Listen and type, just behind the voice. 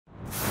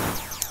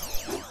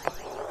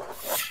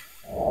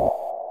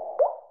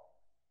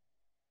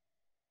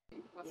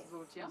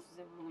yeah?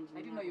 I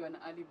didn't know you were an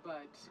early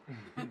bird.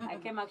 I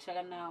came actually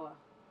an hour.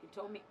 He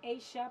told me A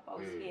sharp, I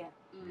was here.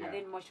 And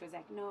then Mosh was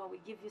like, no, we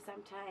give you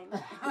some time.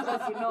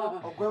 Because you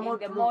know, in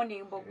the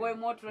morning, but going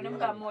more to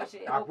Nemka Mosh.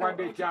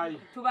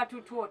 Tuba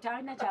tutuo,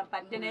 Taina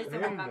Champa, Dennis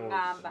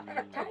Mangamba.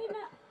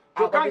 Taina.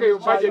 Tokanga yo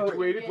budget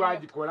weri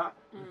twagikola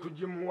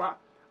tujimwa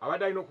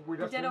abadde alina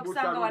okugulira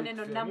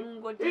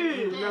namungodi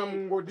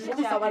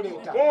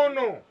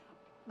ono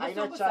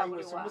aina chai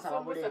osumbusa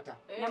bamuleta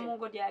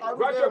namungodi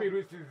lwaki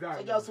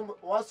obirwisiza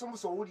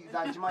wasumbusa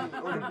owuliriza nkimanyi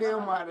oluddeyo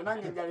mwana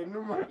nange njala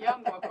ennuma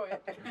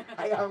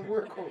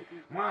ayanguweko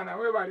mwana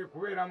webali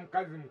kubeera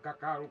mukazi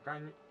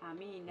mukakaalukanye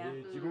amina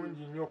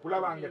kirungi nnyo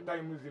okulaba nga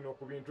time zino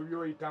ku bintu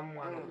by'oyitamu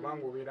mwana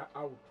kubanga obeera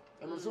out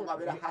omuzungu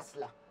abeera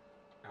hasla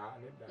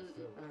nedda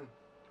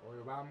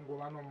oyo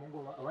bamugoba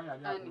n'omugoba oba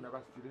yali akunda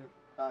basire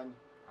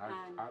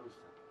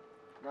alusa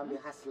ngambe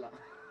hasla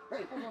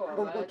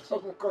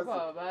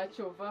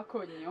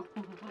bakyovako nnyo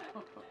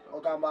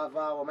ogamba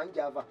avaawo omanyi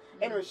gyava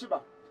eno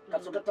Sheebah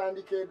kati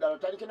katandike ddala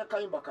otandike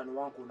n'akayimba kano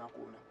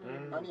wankuunakuuna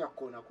ani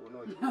yakkuunakuuna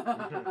oyo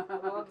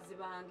abawagizi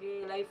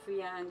bange life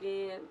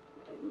yange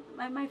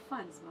my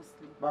fans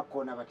mostly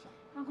bakkoona batya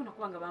bankona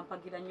kubanga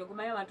bampagira nnyo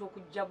gumayo abantu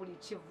okujja buli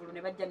kivulu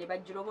ne bajja ne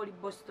bajjula oba oli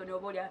Boston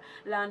oba oli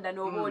London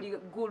oba oli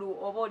Gulu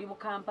oba oli mu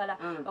Kampala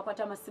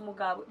bakwata amasimu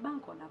gaabwe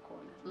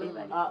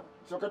bankonakoona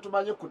soka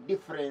tumanye ku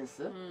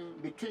difference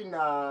between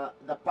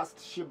the past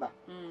Sheebah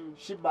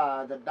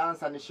the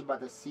dancer and Sheebah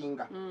the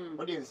singer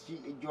audience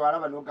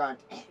gyalaba noga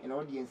nti eno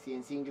audience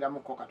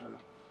ensingiramuko katono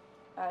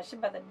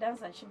Sheebah the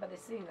dancer and Sheebah the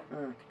singer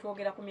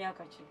twogera ku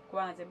myaka ki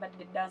kwanze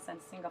badde dancer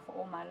and singer for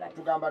all my life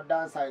tugamba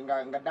dancer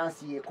nga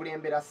dance ye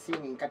kulembera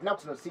singing kati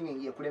nakusono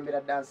singing ye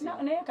kulembera dance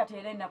naye kati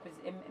era enaku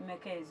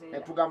emekezo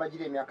tugamba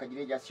gire emyaka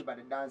gire gya Sheebah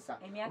the dancer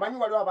manyi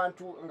waliwo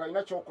abantu nga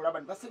ina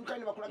kyokulaba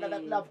basirikani bakulaga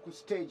that love ku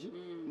stage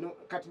no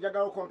kati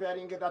njagala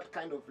comparing that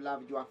kind of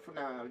love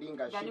gyafuna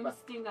linga Sheebah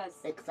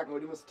exactly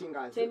oli mu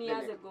stingers 10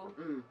 years ago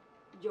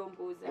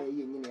Jombuza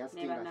yenyine ya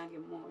stingers neba nange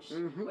Mosh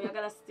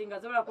oyagala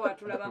stingers ola ko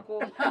atulabako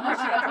Mosh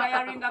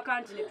yatwayaringa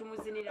kanti ne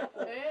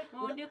tumuzinirako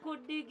ndi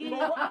kudigi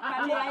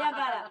kati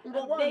ayagala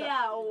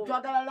beyawo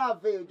twagala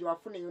love eyo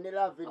gyafuna yo ne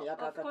love ne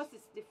yakaka of course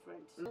it's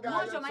different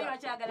Mosh omanyi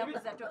kyagala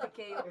kuza topic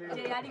eyo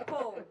je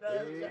yaliko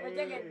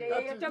otegedde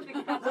eyo topic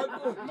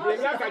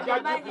emyaka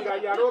gyajjukira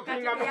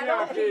yarokinga mu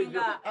myaka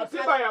eyo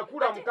Sheebah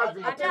yakula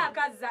mukazi ate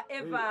akaza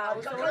eva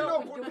osobola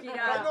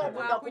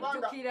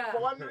okujjukira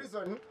for one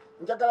reason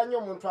njagala nnyo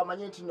omuntu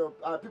amanye nti no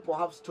people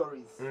have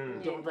stories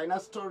nti omuntu alina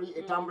story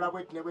etambula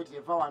bweti ne bweti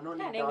eva wano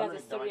nengaza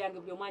story yange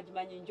buli omu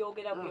agimanyi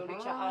njogera buli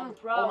olicha I'm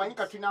proud omanyi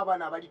ka tulina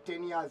abaana abali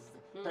 10 years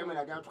time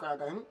nagenda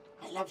tukalaga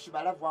I love Sheebah,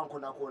 I love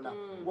wankonakoona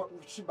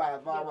Sheebah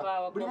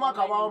yavaawa buli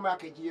mwaka waawo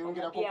myaka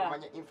egiyongerako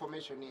okumanya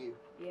information eyo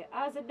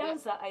as a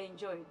dancer I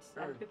enjoyed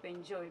and people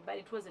enjoyed but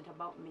it wasn't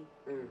about me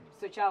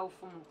so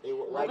kyawufumu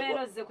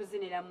obeera ozze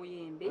kuzinira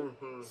muyimbi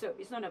so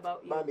it's not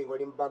about you bambi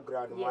ng'oli mu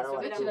background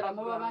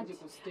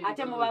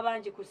ate muba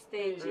bangi ku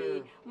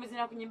stage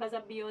muzina ku nyimba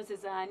za Beyonce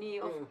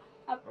zaani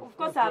of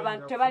course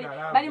abantu tebali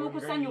bali mu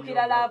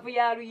kusanyukira love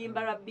ya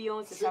luyimba lwa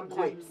Beyonce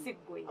sometimes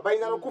sigwe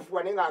abalina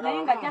lokufuwa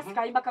naye nga just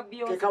kayimba ka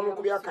Beyonce kekamu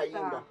kubya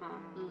kayimba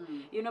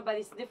you know but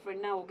it's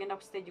different now ogenda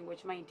ku stage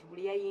ng'okimanyi nti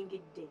buli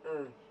yayingidde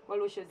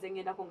waliwo shows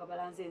engendako nga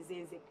balanze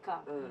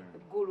enzenzekka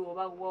Gulu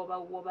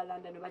oba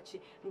London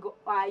baki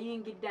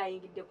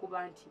ayingidde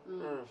kuba nti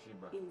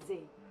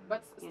nze.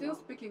 But still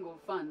speaking of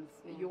fans,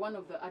 you're one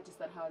of the artists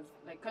that has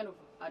like kind of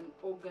an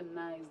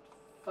organized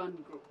fan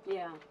group.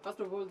 Yeah. First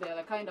of all, they're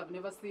the kind I've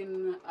never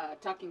seen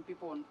attacking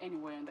people on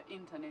anywhere on the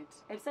internet.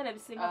 I've said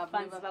every single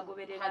fans had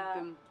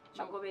them.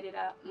 So I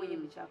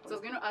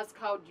was going to ask,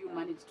 how do you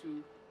manage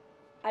to?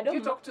 I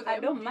don't talk to them? I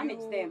don't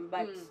manage them,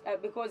 but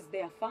because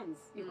they are fans,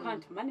 you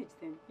can't manage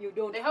them. You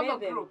don't. They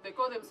have a group. They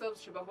call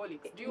themselves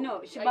Sheebaholics. Do you? No,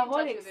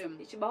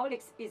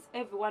 Sheebaholics is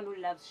everyone who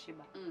loves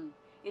Sheebah.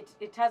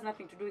 It has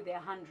nothing to do with the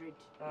 100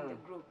 in the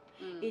group.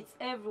 It's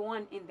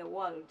everyone in the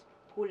world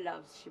who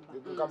loves Sheebah.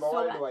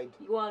 Worldwide.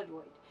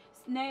 Worldwide.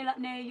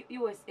 Ne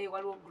USA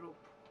waliwo group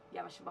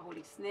yaba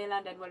Sheebaholics. Ne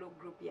London waliwo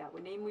group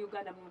yabwe. Ne mu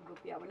Uganda mu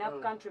group yabwe.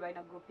 Ne country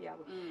balina group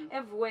yabwe.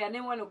 Everywhere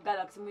ne one of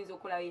Galaxy muyinza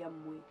okolayo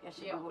yammwe ya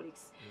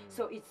Sheebaholics.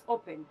 So it's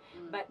open.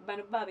 But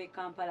bano babe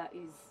Kampala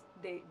is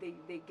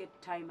they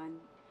get time and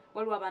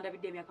waliwo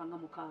abandabidde emyaka nga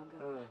 6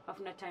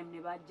 bafuna time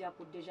ne bajja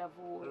ku deja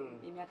vu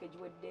emyaka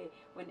egiwedde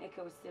when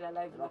Eke was still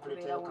alive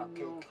batubeerawo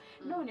nnyo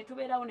no ne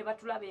tubeerawo ne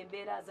batulaba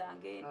embeera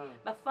zange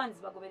bafans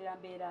bagoberera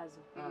mbeera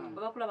zo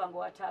bwe bakulaba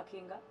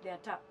ng'oattackinga they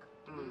attack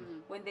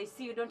when they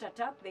see you don't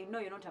attack they know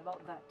you're not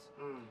about that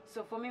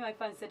so for me my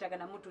fans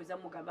setagana mutuuza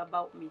mugamba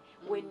about me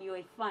when you're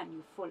a fan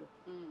you follow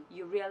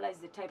you realize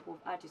the type of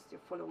artist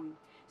you're following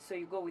so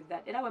you go with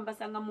that era bwe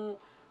mbasangamu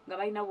nga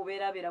balina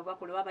bubeerabeera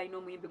bakola oba balina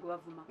omuyimbi gwe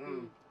bavuma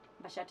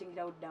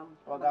bashatingirawo down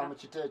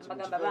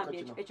bagamba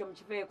bambi ekyo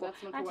mukiveeko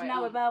anti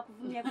naawe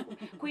bakuvumya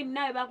queen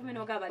naawe bakuvumya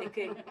noga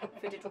baleke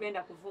ffe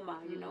tetugenda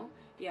kuvuma you know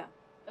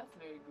that's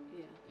very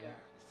good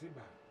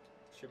Sheebah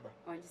Sheebah.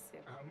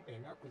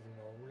 Enaku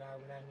zino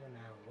obulabula nnyo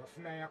naawe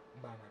wafuna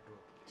yakuba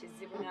amatoke.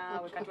 Kizibu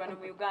naawe kati wano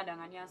mu Uganda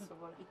nga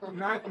nyansobola.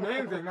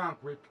 Naye nze nga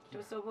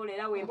nkwepikira. Tosobola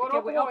era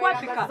weempike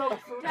okwapika.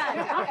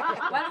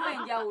 Waliwo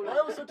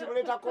enjawulo. Obusuuti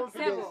buleeta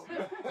confidence.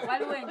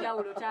 Waliwo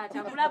enjawulo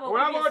taata. Mulaba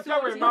otya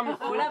wemba mu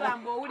suuti. Olaba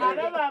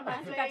ng'owulira.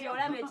 Kati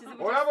olaba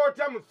ekizibu olaba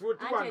otya mu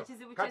suuti Anti wano.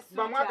 ekizibu Kati ky'essuuti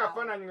bamu awo.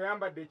 akafaananyi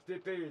ng'ayambadde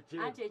ekiteeteeyi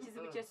ekyeru. Anti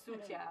ekizibu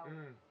ky'essuuti awo.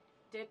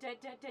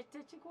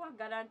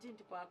 Tekikuwagala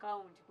nti ku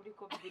akawunti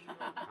kuliko bilioni.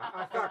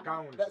 Ate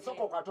akawunti.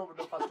 Sooka okwata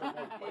obudde first of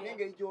all.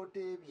 N'engeri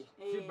gy'oteebye.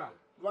 Sheebah.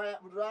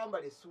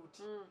 Lwayambala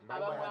essuuti.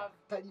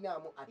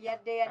 Talinaamu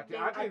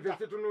Ate nze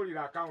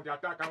situnuulira akawunti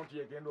ate akawunti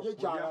yegenda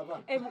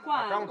okugyalaba.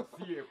 Mukwano.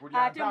 Akawunti si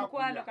yekulya. Ate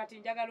mukwano kati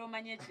njagala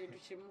omanye ekintu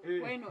kimu.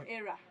 Weno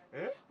era.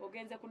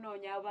 Ogenze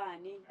kunoonya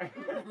abaani.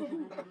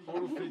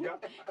 Olufiga.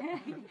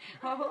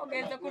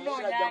 Ogenze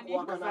kunoonya ani.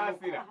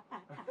 Kusaasira.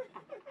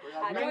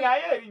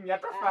 Menyayo erinnya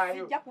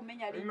tofaayo. Sijja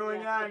kumenya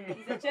linnya.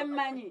 Nze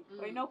kyemmanyi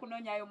olina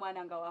okunoonyayo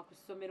omwana nga wa ku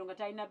ssomero nga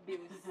talina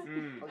bills.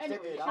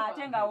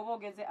 Ate nga oba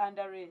ogenze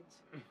underage.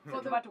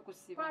 For the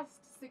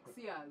past 6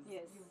 years,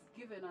 Yes. you've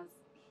given us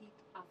hit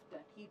after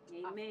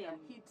hit Amen. after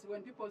hit.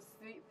 When people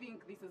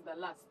think this is the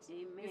last,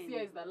 Amen. this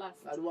year is the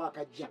last, Aliwo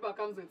akajja. Sheebah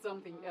comes with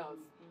something else.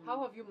 How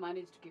have you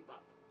managed to keep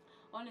up?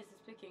 Honestly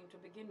speaking, to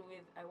begin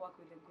with, I work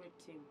with a great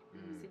team.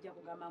 Sijja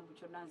kugamba mbu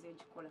kyonna nze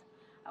nkikola.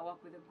 I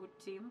work with a good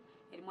team.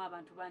 Erimu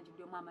abantu bangi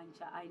buli omu amanyi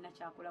alina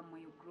kyakola mu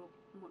group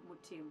mu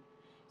team.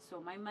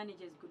 So my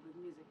manager is good with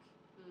music.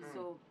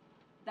 So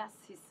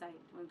that's his side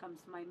when it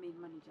comes to my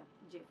main manager,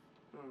 Jeff.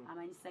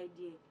 Amanyi side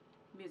ye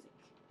music.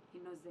 He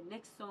knows the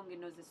next song, he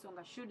knows the song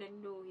I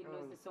shouldn't do, he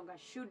knows the song I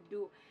should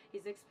do.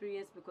 His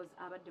experience because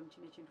abadde mu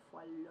kino ekintu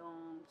for a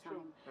long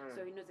time.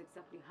 So he knows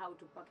exactly how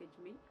to package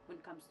me when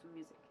it comes to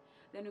music.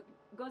 Then it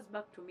goes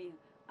back to me.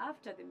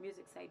 After the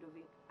music side of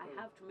it, I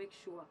have to make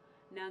sure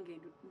nange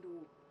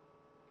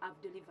I've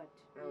delivered.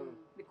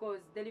 Because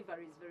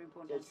delivery is very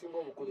important.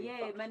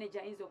 Yeah, manager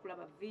ayinza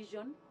okulaba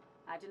vision,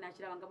 ate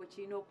nakiraba nga bwe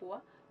kirina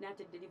okuwa,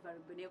 n'ate delivery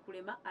bwe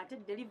neekulema, ate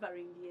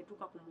delivering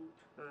yeetuuka ku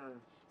muntu.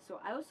 So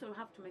I also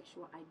have to make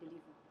sure I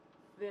deliver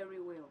very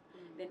well.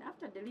 Then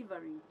after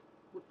delivering,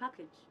 we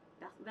package.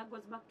 That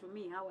goes back to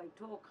me, how I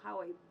talk,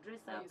 how I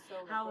dress up,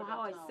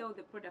 how I sell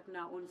the product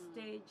now on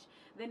stage.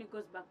 Then it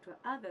goes back to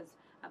others.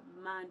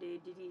 Mande,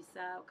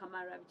 Dirisa,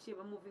 Kamara,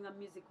 Sheebah moving a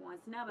music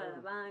once. Never a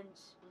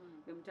bunch.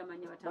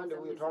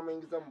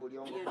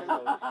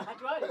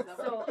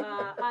 So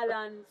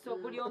Alan, so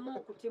buli omu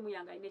ku timu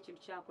yange alina ekintu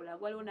kyakola.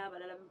 Waliwo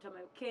n'abalala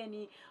bamutamayo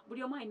Kenny.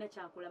 Buli omu alina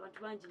kyakola.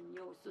 Abantu bangi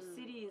nnyo. So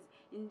series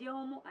ndi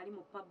omu ali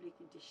mu public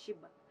nti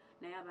Sheebah.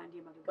 Naye abandi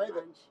emabega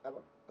bangi.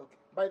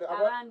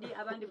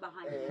 Abandi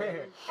behind me.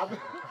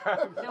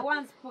 The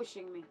ones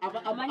pushing me.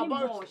 Amanyi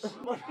mosh.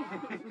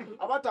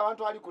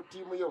 Abantu ali ku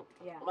tiimu yo.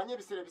 Amanyi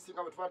ebiseera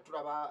ebisinga bwe tuba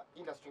tulaba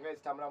industry nga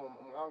ezitambula mu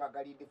mawanga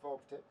gali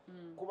developed.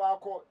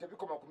 Kubaako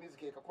tebikoma ku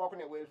music eka, kubaako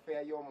ne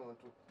welfare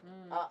y'omuntu.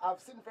 I've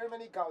seen very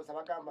many girls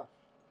abagamba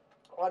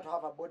want to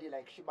have a body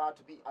like Sheebah,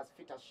 to be as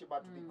fit as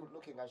Sheebah, to be good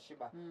looking as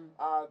Sheebah.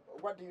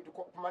 What do you do?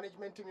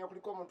 Management team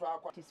yokuliko omuntu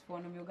akwa.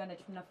 Tisifono mu Uganda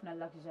tunafuna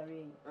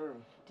luxury.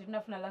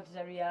 Tunafuna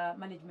luxury ya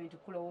management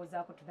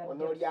kulowoozaako to that.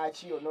 Ono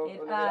lyaki ono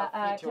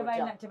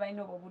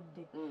tebalina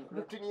obudde.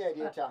 Lutini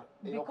erieta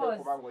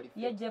ey'okwekubanga oli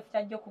fit. Ye Jeff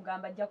tajja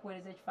okugamba ajja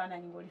kuweereza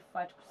ekifaananyi ng'oli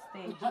fat ku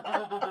stage.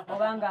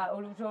 Obanga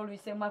olubuto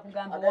oluyiseemu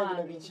akugamba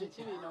wange.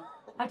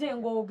 Ate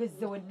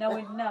ng'ogezze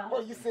wenna.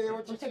 Oyiseewo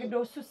kiki? Otegedde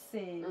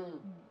osusse.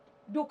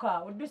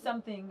 Duka do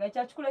something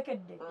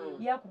ekyakikulekedde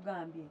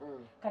yakugambye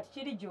kati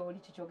kiri gy'oli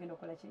kikyogenda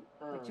okukola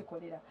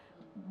ekikolera.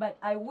 But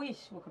I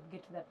wish we could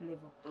get to that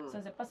level. So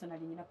as a personal,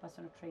 a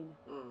personal trainer,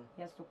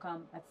 he has to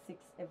come at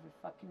 6 every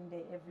fucking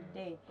day, every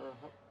day.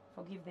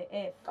 Forgive the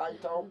F.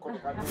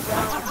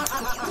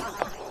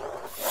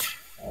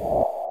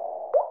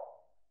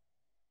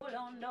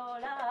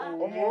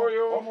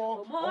 Omwoyo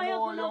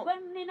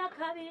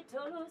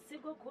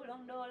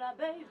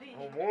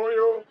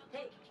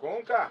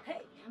konka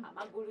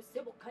amagulu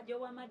sebukajo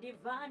wa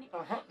madivani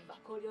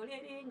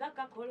bakolyolinga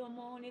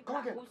kakolomoni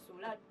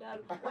kakusula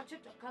ddalu what you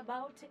talk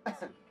about it.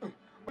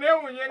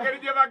 Newunya engeri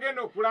gye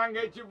bagenda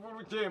okulanga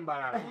ekivulu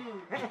ky'embalala.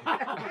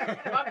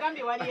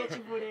 Bagambye wali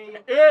ekivulu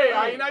eyo.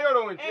 Ayinayo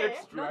lonchi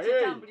extra.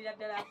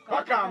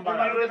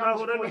 Bakamba.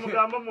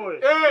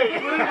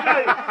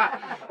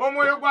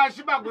 Omwoyo gwa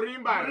Sheebah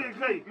gurimba.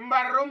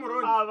 Mbarara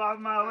omulungi.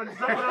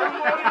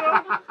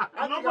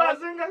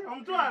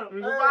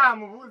 Nguba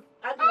mubuzi.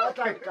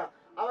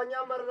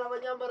 Abanyambarira.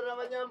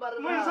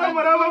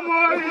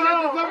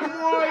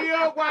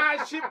 Omwoyo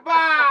gwa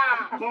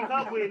Sheebah.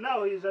 Konka gwe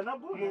nawe iza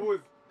nabwo.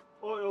 Mubuzi.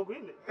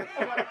 Ogwine.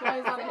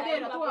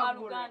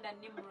 Uganda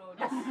Nimrod.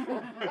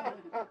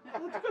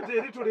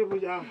 Tukateri tuli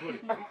buyankole.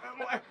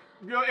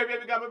 Ebyo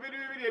ebigambo biri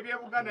bibiri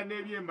eby'Ebuganda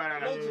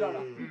n'eby'embalala.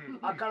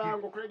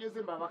 Akalango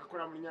kulegezimba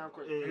bakakola mu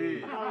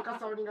Nyankole.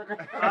 Akasawulinga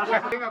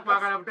Nga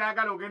kwagala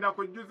butayagala ogenda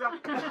kujjuza.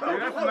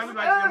 Era simanyi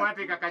bagiye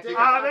mwateeka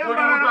kakiika.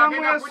 Buli muntu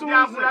agenda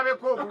kujja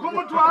akulabeko.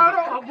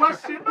 Kumutwalo ogwa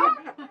Sheebah.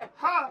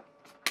 Ha.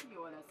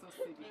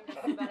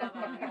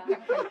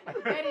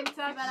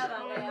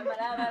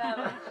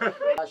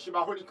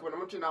 Sheebaholic when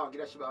mutu nawe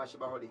agira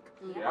Sheebaholic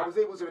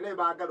abuze ibuze bene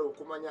baagala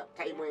okumanya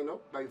time eno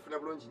babifuna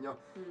bulungi nnyo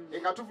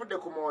nga tuvudde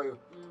ku Mwoyo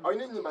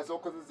oyina ennyimba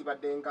z'okoze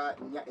zibadde nga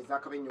nnya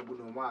ez'akabenyo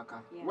guno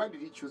omwaka. Why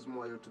did you choose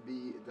Mwoyo to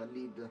be the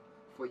lead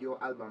for your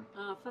album?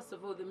 First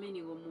of all, the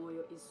meaning of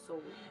Mwoyo is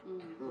soul.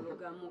 Mu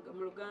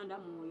Luganda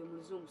Mwoyo, mu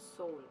Luzungu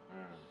soul.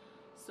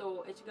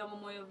 So ekigambo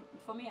Mwoyo,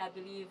 for me I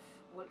believe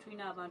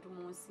tulina abantu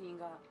mu nsi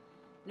nga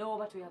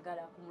n'oba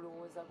toyagala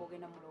kumulowooza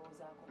ogenda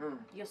mulowoozaako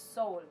your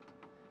soul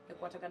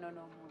ekwatagana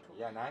n'omuntu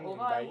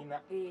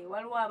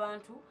waliwo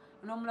abantu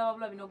n'omulaba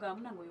bulabi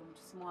n'ogamba nange oyo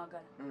omuntu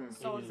simwagala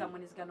soul zammwe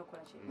nezigana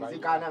okukola kintu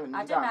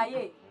ate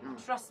naye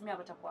trust me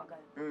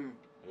abatakwagala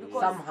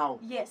somehow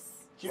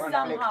yes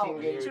somehow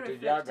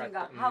reflecting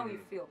how we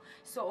feel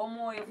so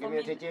omwoyo for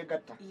me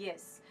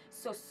yes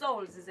so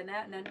souls is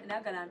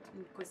nagala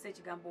nkozesa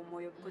ekigambo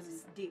omwoyo because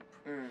it's deep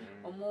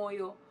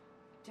omwoyo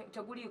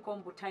teguliiko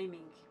mbu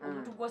timing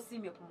omuntu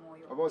gw'osiimye ku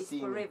mwoyo is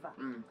forever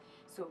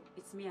so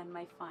it's me and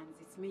my fans,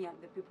 it's me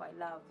and the people I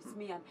love, it's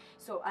me and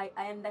so I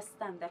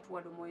understand that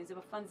word omwoyo nze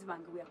bafanzi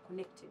bange we are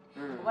connected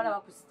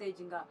obalaba ku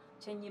stage nga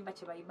kyenyimba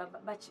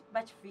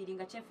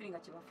bakifeelinga kyenfeelinga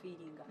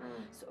kyebafeelinga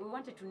so we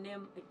wanted to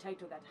name a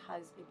title that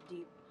has a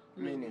deep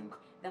meaning.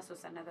 That's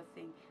also another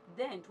thing.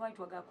 Then try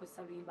to aga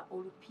kozesa luyimba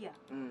olupya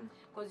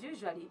because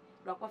usually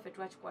lwakwaffe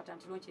twakikwata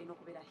nti launch erina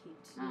okubeera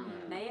hit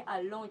naye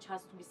a launch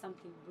has to be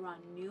something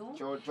brand new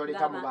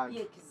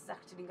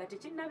exactly nga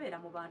tekinnabeera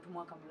mu bantu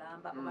mwaka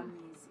mulamba oba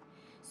myezi.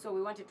 So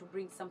we wanted to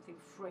bring something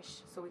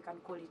fresh so we can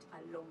call it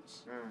a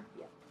launch.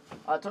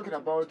 Talking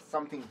about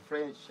something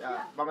fresh,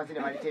 bamazine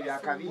balite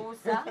byakabi.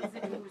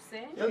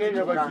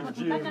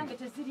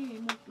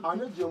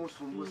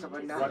 Musumbusa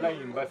bana.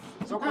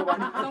 Soko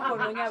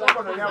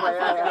nonya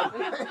bayaya.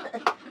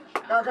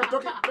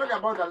 Talking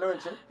about the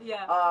launch.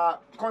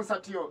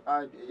 Concert yo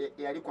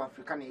yali ku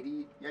Africana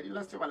yali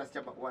last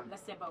year one.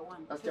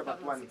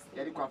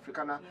 Yali ku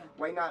Africana.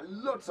 Why not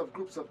lots of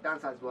groups of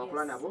dancers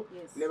bakola nabo.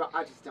 Never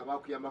artists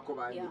abakuyambako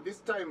bandi. This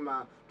time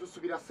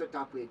tusubira set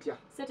up etya.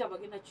 Set up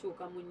agenda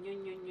chuka mu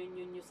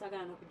nyonyo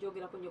sagala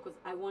nakujogera ko because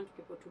I want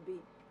people to be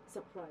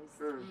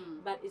surprised.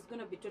 But it's going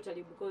to be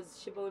totally because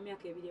Sheebah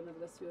w'emyaka ebiri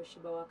emabega siyo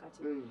Sheebah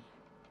wakati.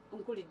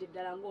 Nkulidde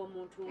ddala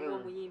ng'omuntu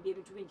ng'omuyimbi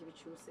ebintu bingi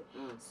bikyuse.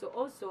 So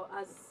also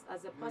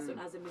as a person,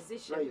 as a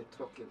musician,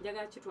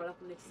 njagala kitwala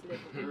ku next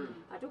level.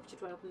 Ate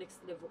okukitwala ku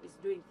next level is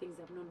doing things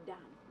I've not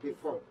done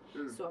before.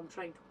 So I'm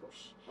trying to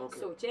push.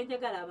 So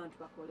kyenjagala abantu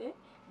bakole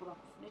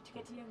bakufuna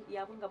tiketi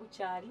yaabwe nga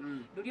bukyali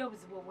luli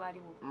obuzibu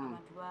obwaliwo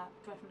abantu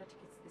twatunda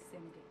tickets the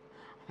same day.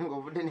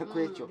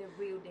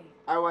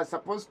 I was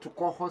supposed to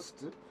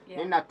co-host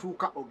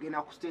nenatuuka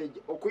ogenda ku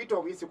stage okuyita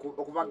obuyisi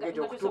okuva gate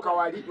okutuuka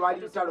wali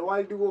lutalo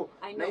waliwo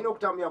nalina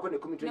okutambulirako ne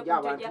kumitwe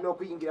gy'abantu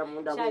n'okuyingira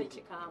munda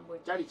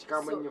kyali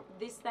kikambwe nnyo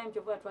this time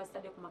kyova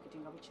twasitadde ku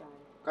marketing nga bukyali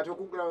kati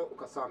okugulawo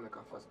okasawa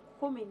meka first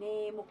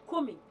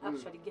 10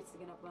 actually gets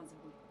zigenda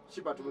kubanzibwa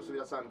Sheebah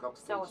tumusubira sawa meka ku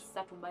stage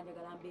sawa 3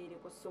 mbanjagala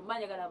mbeereko so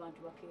mbanjagala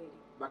abantu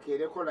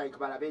bakeereko like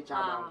balabe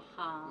ekyama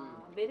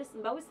mbeere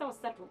mbawe sawa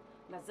 3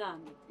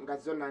 Ngazangi.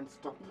 Ngazo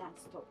non-stop.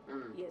 Non-stop.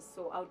 Yes,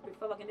 so I would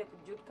prefer bagende ku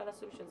Jude Color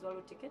Solutions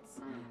waliwo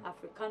tickets,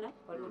 Africana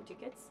waliwo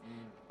tickets,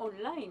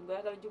 online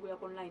bayagala jigula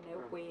online nayo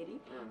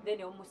kweri,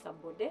 then omusa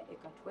bode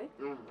ekatwe,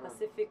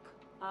 Pacific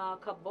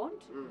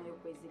Carbond nayo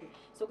kweziri.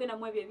 So kena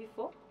mwebye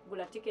bifo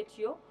gula ticket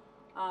yo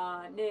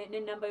ne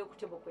number yo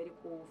kutebo kweri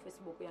ku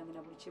Facebook yange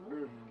na buli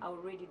kimu. I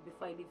will read it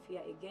before I leave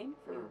here again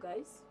for you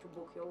guys to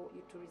book you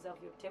to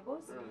reserve your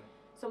tables.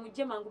 So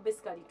mujje mangu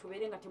basically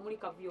tubeere nga temuli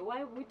kavuyo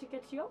wayo bu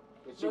ticket yo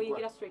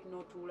noyingira straight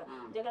n'otuula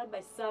njagala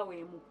by sawa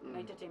emu na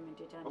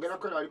entertainment etandise ogenda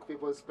kukola wali ku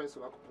people's space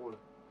oba ku pool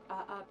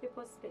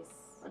people's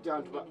space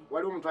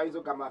wali omuntu ayinza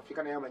okugamba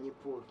Afrika naye amanyi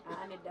pool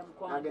nedda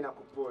mukwano agenda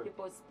ku pool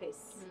people's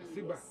space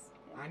Sheebah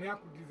ani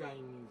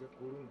akudesigninze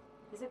ku luno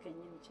nze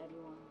kennyini kyali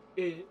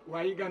wange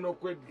wayiga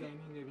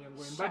n'okwedesigninga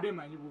ebyengoye mbadde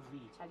manyi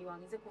buviiri kyali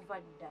wange nze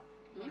kuva dda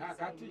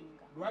kati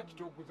lwaki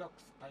toguza ku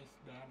Spice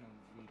Diana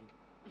muviiri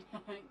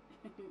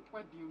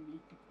What do you mean?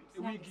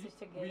 Wigi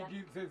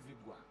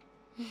zezigwa.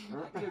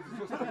 Ate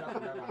zizo sira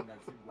kulabanga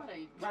zigwa.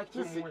 Lwaki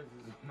mwezi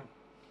zino?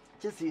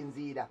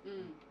 Kisinziira.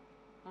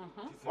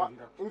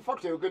 In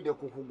fact, yogedde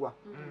kukugwa.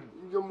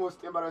 Your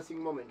most embarrassing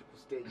moment ku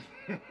stage.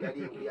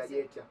 Yali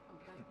etya?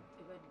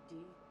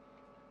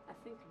 I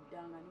think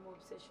danga ni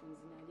obsessions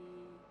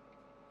nali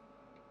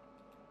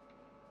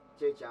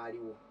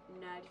kyekyaliwo.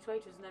 Nali try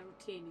to zina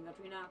routine nga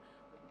tulina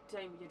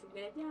time je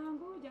tugenda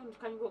jangu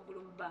tukanyuka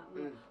ogulumba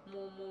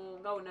mu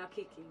ngawo na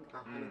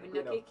kickinga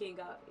na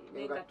kickinga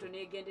nengato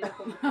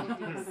negenderako mu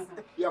audience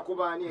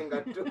yakubani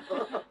engato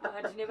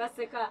ati ne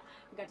baseka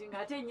ngati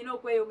ngate nyina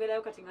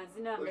okweyongerayo kati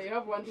ngazina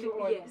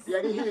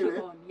yali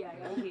hiwe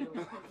yali hiwe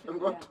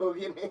ngoto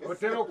byene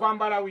otero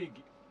kwambala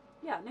wigi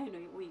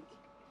no wig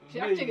She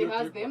actually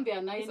has them. They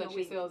are nice and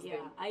she sells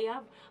them. I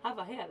have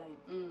a hairline.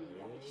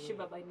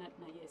 Sheebah by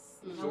Natna,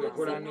 yes.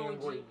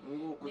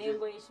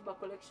 Nengoye Sheebah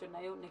collection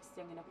nayo next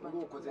year ngina kuba.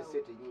 Ngukoze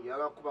set nyingi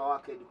abakuba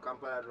wake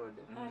Kampala Road.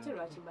 Ate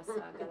lwaki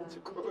mbasagala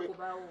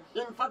kubawo.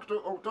 In fact,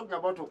 talking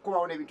about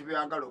okubawo n'ebintu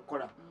byagala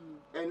okukola.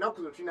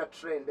 Ennaku tulina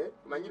trend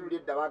manyi luli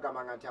edda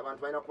bagamba nti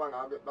abantu balina kuba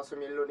nga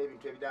basomyerero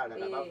n'ebintu ebirala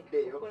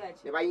nabafuddeyo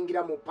ne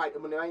bayingira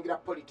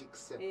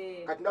politics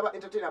kati ndaba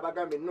entertainer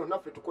bagambe no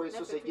naffe tukoye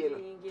sausage eno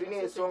tulina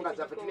ensonga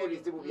zaffe tulina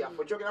ebizibu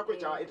byaffe okyogerako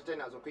ekya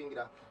entertainers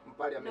okuyingira mu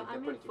parliament ne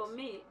politics. For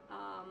me,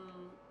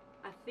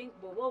 I think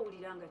bw'oba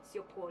owuliranga it's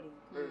your calling.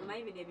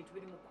 Omanyi bino ebintu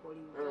biri mu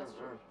calling.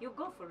 You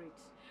go for it.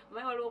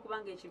 Omanyi waliwo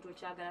okubanga ekintu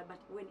okyagala but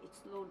when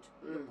it's not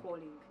your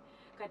calling.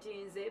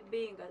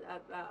 Being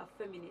a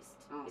feminist,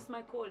 it's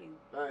my calling.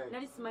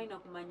 That is mine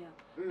kumanya.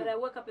 But I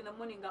wake up in the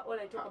morning and all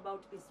I talk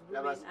about is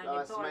women and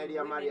empowering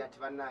women.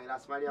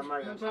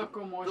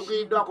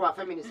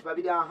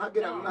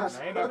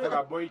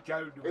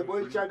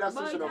 Boy child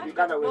association of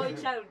Uganda. Boy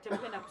child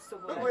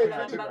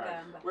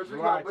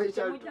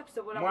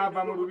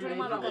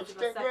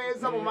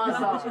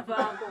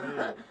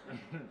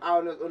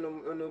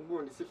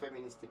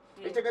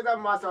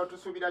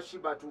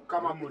Sheebah to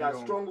come up with a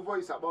strong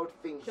voice about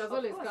things. She has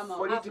always come out.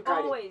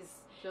 Politically.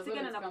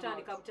 Sigenda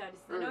nakutandika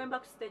butandisi nawemba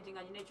ku stage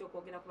nga nine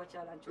ekyokogera ku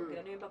bakyala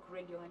nkyogera nawemba ku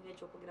radio nga nine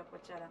ekyokogera ku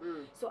bakyala.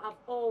 So I've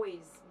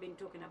always been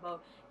talking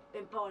about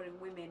empowering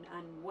women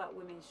and what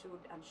women should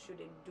and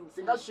shouldn't do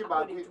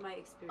according to my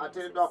experience.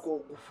 Atendako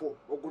okufo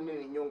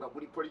ogunene nyonga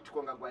buli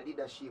political nga gwa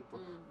leadership.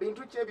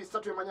 Bintu kye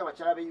bisatu emanya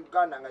bakyala be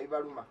Uganda nga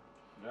bibaluma.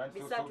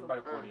 Bisatu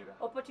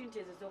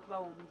opportunities ezokuba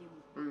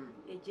omulimu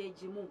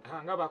ejejimu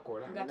nga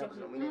bakola that's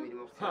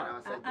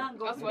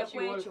what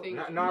you all think.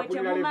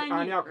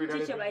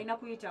 Kiki balina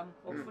kuyitamu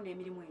okufuna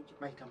emirimu egyo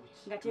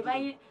nga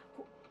tebayi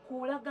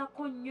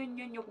kulagako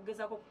nnyo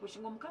okugezaako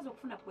kupushinga omukazi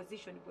okufuna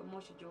position gwe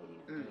moshi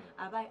gy'olina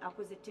aba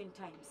akoze 10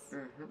 times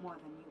more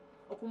than you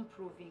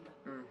okumuprovinga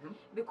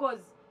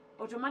because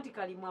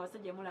automatically mu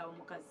abasajja mulaba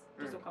omukazi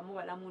tosooka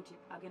mubalamu nti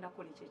agenda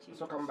kukola ekyo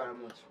ekintu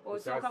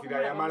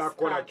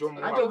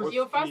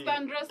you first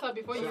undress her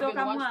before you even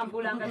watch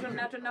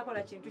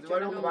tonnakola kintu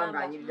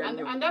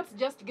and that's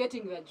just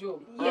getting the job.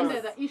 And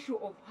there's the issue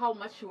of how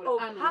much she will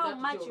earn with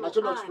that job.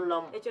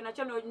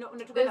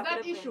 There's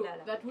that issue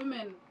that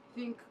women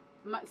think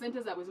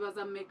centers are with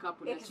makeup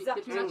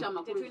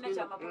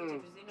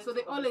so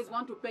they always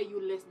want to pay you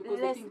less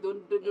because they think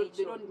they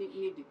don't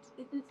need it.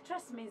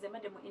 Trust me, the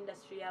madam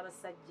industry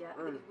abasajja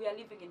we are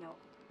living in a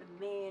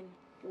main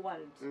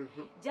world.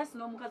 Just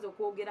no mukazi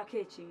okwogerako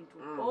ekintu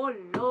oh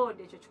lord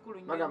ekyo kikulu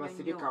nnyo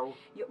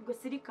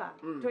gosirika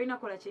tolina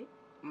kola ki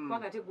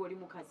kubanga tegwe oli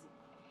mukazi.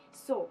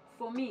 So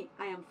for me,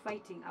 I am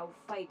fighting. I will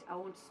fight. I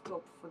won't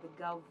stop for the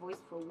girl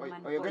voice, for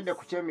woman voice. Oyogedde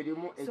ku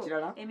kyemirimu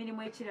ekirala?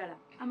 Emirimu ekirala.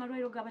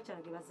 Amalwaliro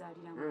g'abakyala ge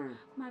bazaaliramu.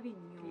 Mabi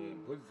nnyo.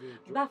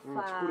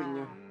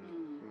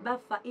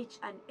 Bafa each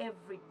and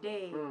every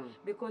day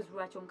because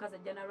lwaki omukazi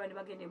ajja nalwani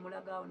bagenda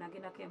emulagaawo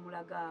nagendako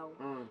emulagaawo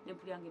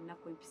nempulyange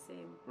ennaku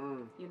empiseemu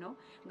you know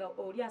nga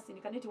oli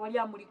asindika neti wali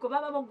amuliko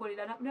baba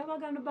boggolera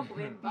nebagala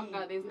nobakuba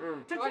embi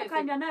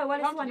totekanja nawe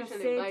walesiwano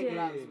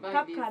sente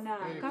kakkana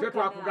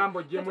twakugamba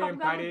ogyemu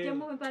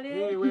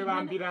empale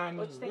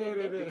webambirani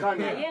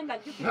naye nga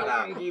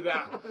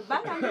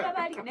balangira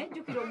bali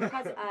nejjukira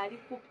omukazi ali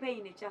ku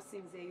pain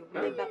ekyasinzeeyo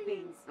labor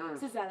pains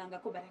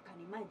sizaalangako but I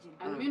can imagine.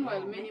 And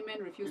meanwhile many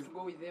men refuse to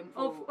go with them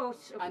for all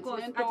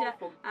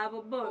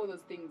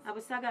those things.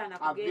 Abusagala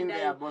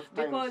nakugenda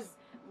because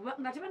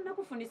nga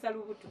tebannakufundisa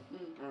lubuto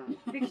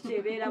piki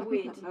kyebeera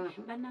bweti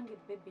bannange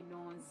bebi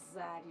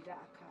nonzaalira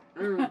aka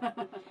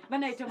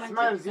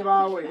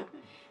banayitomanzibaawe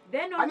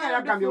then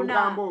wamala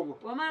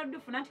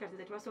dufuna nti kati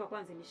tebasobola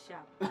kwanze ni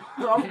shaapu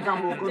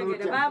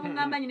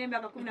babugamba nyina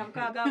emyaka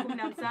 16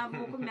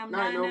 17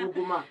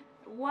 18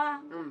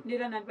 wa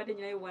nera nabadde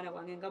nyinayo obwana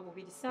bwange nga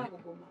bubiri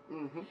saabuguma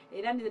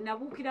era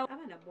nabuukira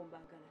abaana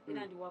bombagala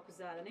era ndi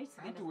wakuzaala naye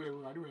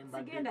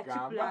sigenda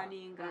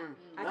kiplaninga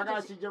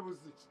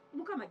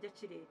mukama ajja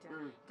kireeta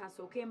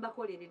kasooke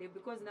mbakolerere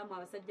because namwe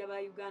abasajja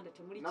ba Uganda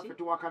temuli naffe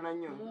tuwakana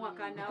nnyo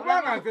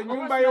kubanga nze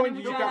nyumba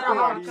yongiyitako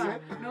wali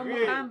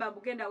n'omugamba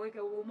bugenda weke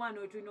omwana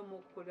oyo tulina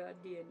omukukola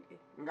DNA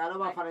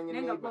ng'alaba afaananye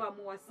nenga gwe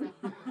wamuwasa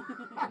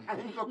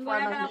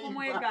ng'olagala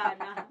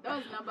kumwegaana. That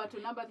was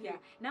number 2.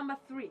 Number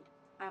 3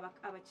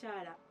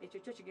 abakyala ekyo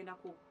kyo kigenda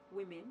ku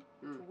women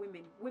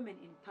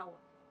in power.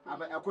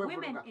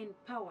 Women in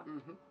power.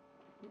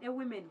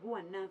 Women who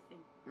are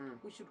nothing.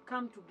 We should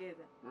come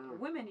together.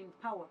 Women in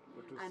power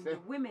and the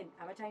women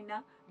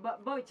abatalina we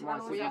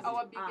are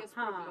our biggest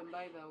problem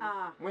by the way.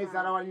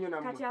 Mwezaala wali nnyo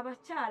nammwe kati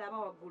abakyala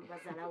abawaggulu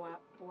bazaala wa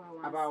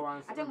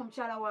wansi ate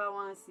ng'omukyala wa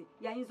wansi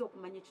yayinza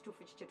okumanya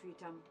ekituufu kye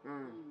tuyitamu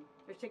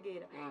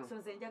okitegeera so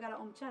nze njagala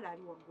omukyala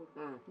ali waggulu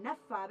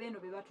naffe abeeno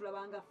be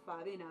batulabanga ffe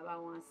abeeno aba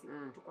wansi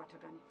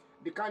tukwatagane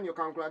because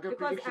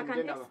I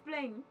can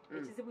explain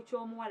ekizibu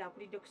ky'omuwala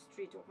akulidde ku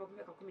street okuva ku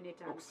myaka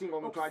 15 okusinga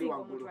omuntu ali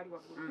waggulu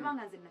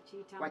kubanga nze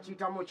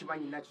nakiyitamu kivamu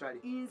kimanyi naturally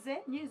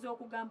nze nyinza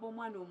okugamba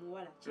omwana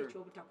omuwala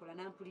kyekyobutakula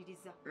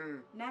nampuliriza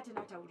nate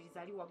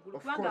natawuliriza ali waggulu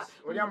kubanga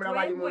oli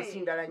amulaba ali munsi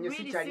ndala nnyo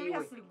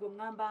sikyaliwe gwe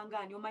ngamba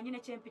ngaani omanyi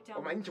nekyempitamu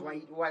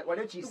omanyi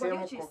wali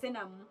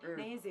okiyisenamu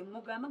naye nze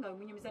mugamba nga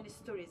wemunyumiza ne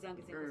story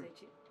ezange zekoza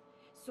ki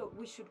so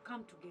we should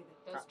come together.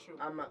 That's true.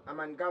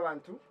 Amanga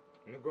abantu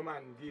you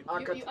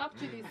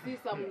actually see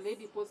some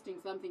lady posting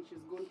something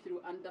she's gone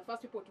through and the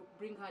first people to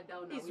bring her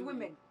down is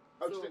women.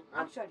 So,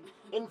 actually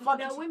in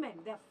fact the women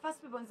the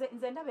first people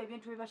nze ndaba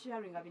ebintu bye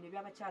basharinga bino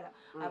ebyabakyala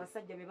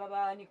abasajja be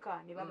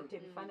babaanika ne babata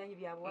ebifaananyi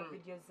byabwe wa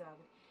videos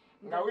zaabwe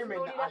nga women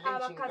are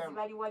abakazi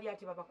bali wali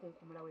ati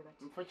babakunkumula we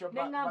bati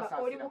nengamba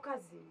oli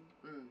mukazi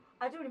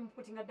ate oli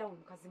muputinga down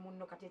mukazi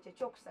munno kati ekyo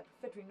ekyokusatu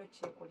ffe tulina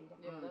okyekolera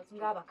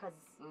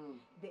ng'abakazi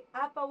the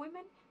upper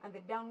women and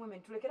the down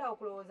women tulekerawo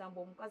okulowooza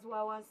mbu omukazi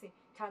wa wansi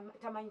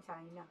tamanyi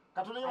talina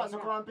katonda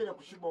yebasokola mpere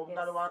ku Sheebah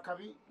obugalo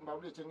bwakabi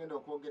mbawulire ekyengenda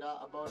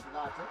okwogera about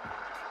that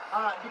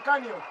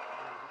dikanio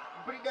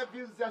mpulidde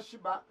views za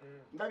Sheebah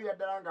ndabira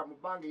ddala nga mu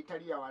bbanga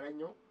itali yawala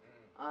nnyo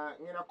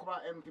ngena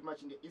kuba MP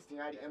Makindye East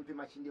ngali MP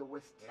Makindye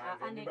West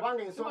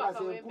kubanga ensonga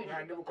zenkulu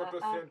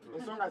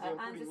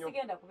nnyo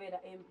sigenda kubeera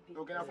MP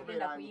sigenda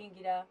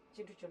kuyingira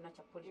kintu kyonna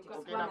kya politics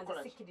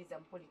kubanga nsikiriza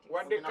mu politics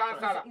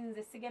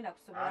nze sigenda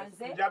kusobola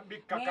nze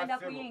ngenda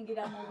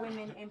kuyingira mu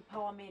women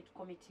empowerment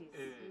committees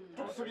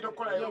tukusuubira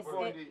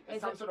okukola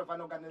some sort of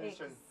an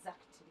organization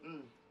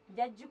exactly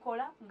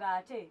njagikola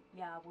ng'ate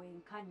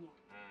yabwenkanya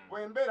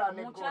bwembeera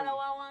mukyala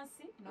wa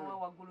wansi nowa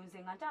waggulu nze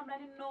nga ntambula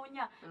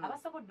nenoonya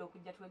abasobodde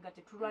okujja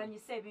twegatte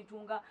tulwanyise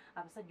ebintu nga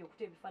abasajja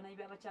okuta ebifaananyi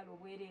by'abakyala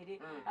obwereere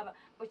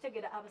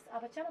okitegera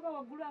abakyala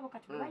bawaggulu abo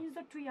kati bayinza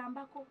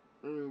otuyambako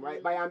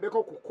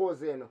bayambeko ku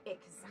koozi eno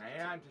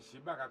naye anti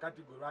Sheebah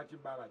kakati gwe lwaki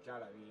ba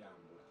abakyala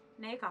beeyambula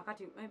naye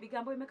kakati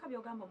ebigambo bimeka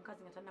byogamba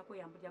omukazi nga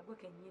tannakweyambulira gwe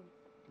kennyini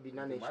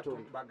binane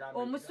ekitundu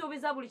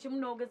omusuubiza buli kimu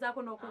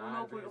n'ogezaako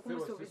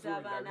n'okumusuubiza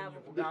abaana abo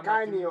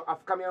dikanio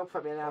afukamira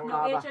okufamira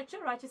n'akaaba ekyo kyo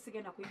lwaki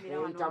sigenda kuyimira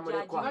wano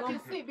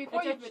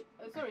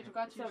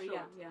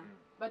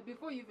but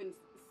before you even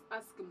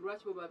ask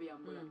lwaki bo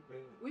babyambula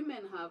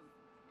women have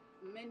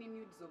many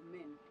nudes of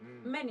men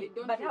many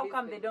but how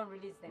come they don't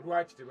release them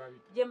lwaki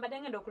tebabita gye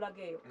mbadde ngenda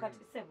okulaga eyo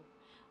kati sebo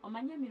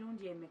omanye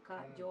emirundi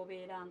emeka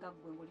gy'obeeranga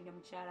ggwe ng'olina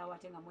mukyala wo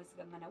ate nga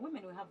mwesigangana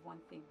women we have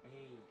one thing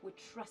we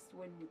trust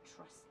when we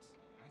trust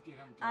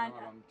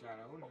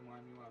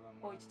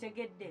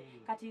okitegedde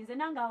kati nze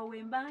nange awo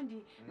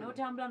wembandi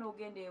n'otambula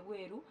n'ogenda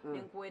ebweru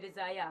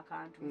nenkuweerezaayo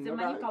akantu nze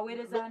manyi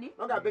kaweerezaani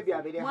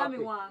mwami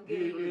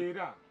wange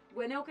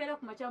gwe neokeera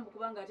ku makyambu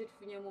kubanga ate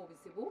tufunyemu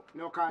obuzibu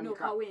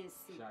n'okawa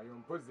ensi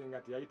mpozi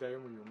nga teyayitayo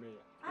mu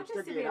nyumeya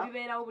ate si bye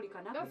bibeerawo buli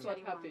kanaku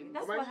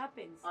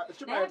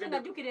naye ate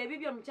najjukira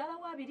ebibyo mukyala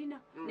wa abirina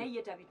naye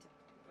ye tabita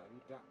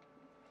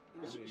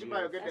Sheebah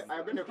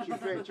ayogedde ku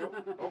kintu ekyo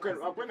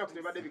akwenda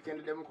kutebadde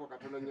bikendeddemu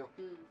katono nnyo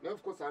naye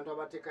of course abantu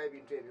abateekayo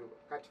ebintu ebyo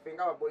kati ffe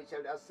nga Boy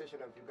Child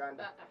Association of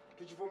Uganda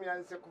tukivumira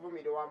nse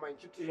kuvumira ow'amaanyi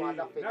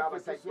kitutwaza ffe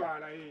ng'abasajja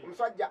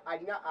omusajja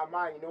alina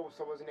amaanyi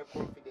n'obusobozi ne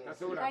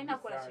confidence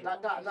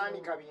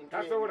taanika bintu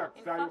abantu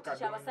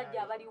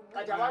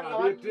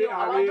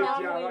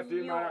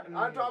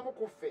abamu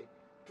ku ffe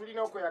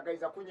tulina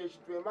okweyagaliza kunya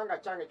ekintu embanga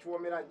kyange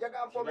kiwomera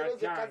njaga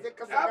mpomereze kaze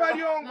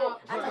abalyongo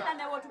ate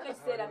newo tuka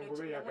ekiseera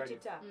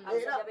mukita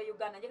abasajja be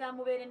Uganda njagala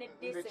mubeere ne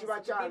decency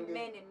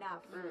men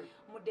enough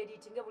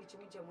mudelitinge buli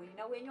kimu kye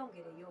mulina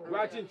wenyongereyo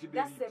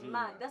that's a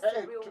man that's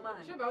a real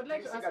man. Sheebah, I would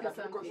like to ask you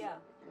something.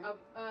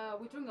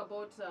 We're talking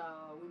about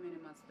women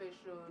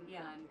emancipation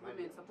and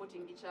women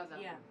supporting each other.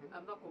 Yes.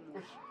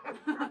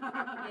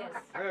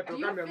 Do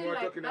you feel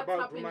like that's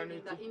happening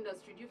in the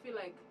industry? Do you feel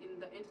like in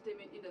the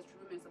entertainment industry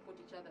women support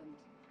each other and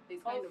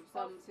there's kind of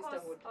some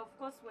sisterhood? Of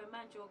course, we're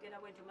manjogera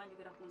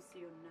kunsi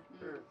yonna.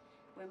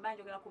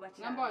 Wembanjogera ku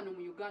bakyala. Ngamba wano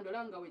mu Uganda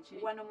olanga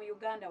wekiri. Wano mu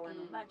Uganda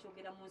wano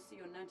mbanjogera mu nsi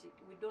yonna nti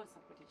we don't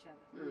support each other.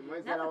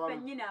 Naffe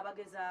ffennyini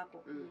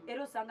abagezaako.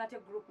 Era osanga ate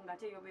group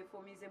ng'ate yo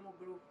beefomize mu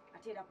group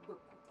ate era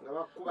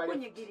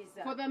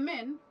kukunyigiriza. For the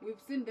men,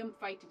 we've seen them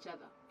fight each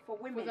other. For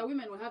women. For the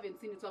women, we haven't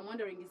seen it, so I'm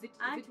wondering, is it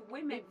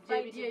women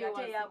fighting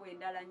ate yaabwe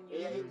endala nnyo.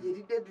 Eri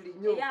deadly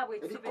nnyo.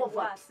 Eri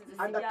covert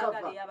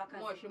undercover.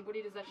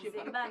 Mwashimbuliza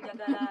Sheebah. Nze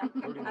mbanjagala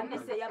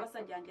anise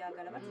ey'abasajja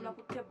njagala batula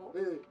ku table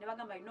ne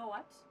bagamba you know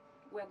what?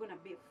 We're going to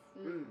beef.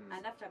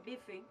 And after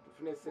beefing,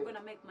 we're going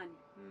to make money.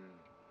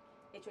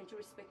 Ekyo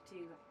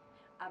respecting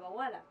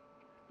abawala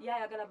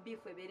yayagala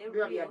beef ebeere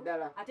real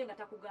ate nga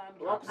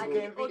takugambye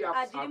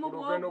agirimu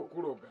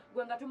bwogu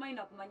gwe nga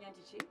tumayina kumanya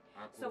nti ki.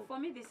 So for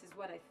me this is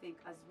what I think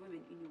as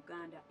women in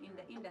Uganda, in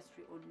the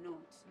industry or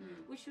not,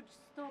 we should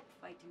stop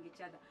fighting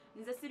each other.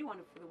 Nze siri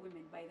wano for the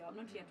women, by the way, I'm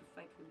not here to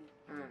fight women.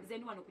 Nze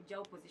ndi wano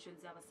kujjawo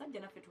positions abasajja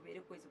naffe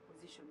tubeereko ezo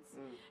positions.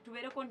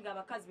 Tubeereko nga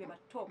abakazi be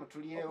batop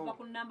okuva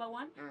ku number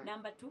 1,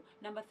 number 2,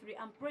 number 3.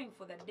 I'm praying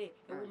for the day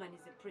a woman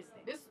is a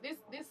president. This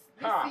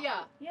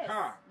year, yes,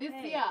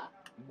 this year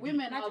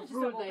women have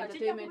ruled the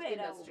entertainment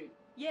industry.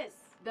 Yes.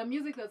 the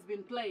music has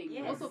been playing.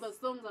 Yes. Also the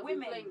songs have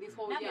been playing this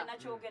whole year.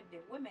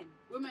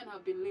 Women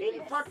have been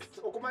leading. In fact,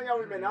 Okumanya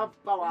women have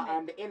power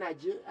and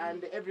energy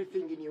and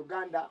everything in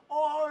Uganda.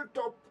 All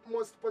top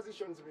most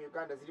positions in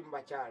Uganda ziri mu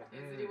bakyala.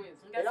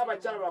 Era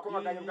abakyala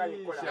bakomaganya nga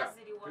bikola.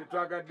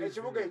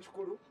 Ekibuga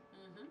ekikulu.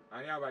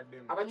 Ani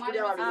abaddemu. Abakikuli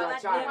ababiri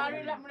bakyala.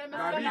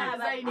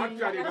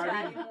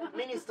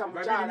 Minister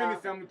mukyala.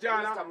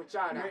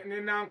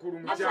 Ne Nankulu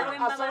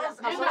mukyala.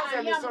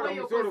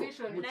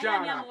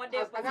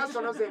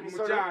 Asoloze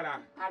emisolo.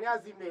 Ani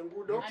azimba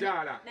enguudo.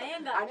 Mukyala.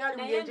 Ani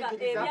ali mu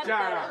byenjigiriza.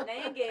 Mukyala.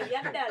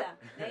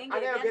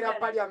 Ani ayogera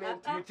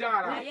parliament.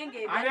 Mukyala.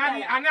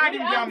 Ani ali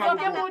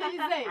byamagugu.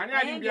 Ani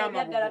ali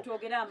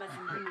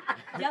byamagugu.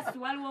 Just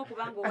waliwo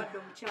kubanga owadde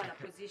omukyala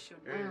position.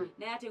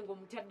 Naye ate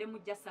ng'omutaddemu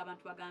just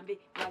abantu bagambe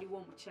waliwo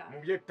omukyala.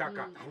 Mu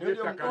byettaka.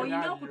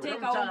 Olina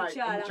okuteekawo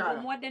omukyala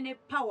ng'omuwadde ne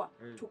power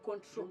to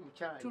control,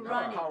 to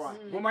run it.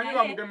 Mumanyi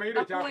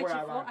bamugemeire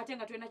kyakola abantu. Ate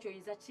nga tolina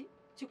kyoyinza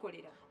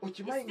kikolera.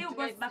 Okimanyi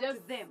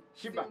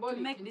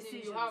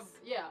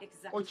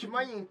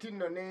okimanyi nti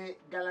nno ne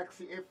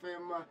Galaxy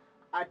FM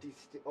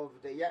Artist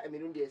of the Year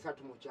emirundi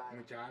 3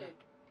 mukyala.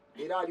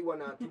 Era ali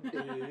wana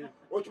atudde.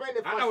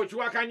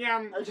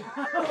 Okiwakanyamu.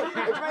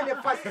 Okimanyi ne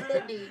first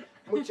lady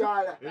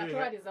mukyala.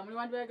 Atwaliza muli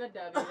wandu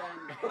yagadde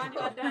abeerani.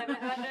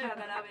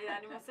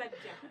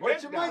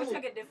 Okimanyi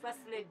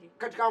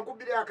kati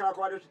kankubire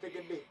akalako wali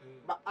otutegedde.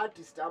 Ba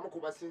artist amu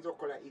kubasinza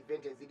okukola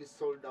event eziri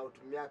sold out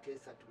mu myaka 3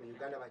 mu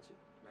Uganda baki?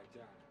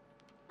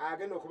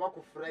 Agenda okuba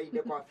ku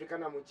Friday ku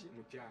Africana muki?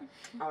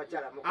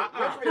 Abakyala muko.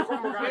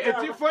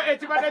 Ekifo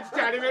ekibadde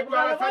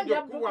kikyalemeddwa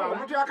abasajja okuwa.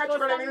 Omuntu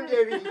yakakikola emirundi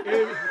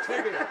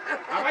 2.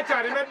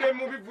 Abakyalemedde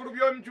mu bivulu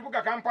by'omu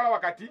kibuga Kampala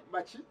wakati.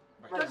 Baki?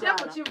 Tujja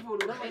ku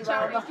kivulu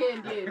ekya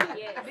weekend eno.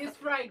 This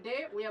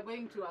Friday we are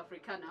going to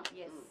Africana.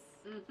 Yes.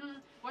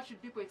 What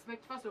should people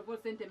expect? First of all,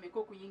 sente meko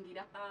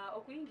okuyingira.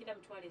 Okuyingira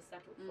mitwalo 3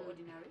 for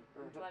ordinary,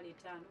 mitwalo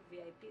 5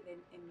 VIP,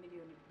 then a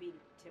million bill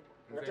table.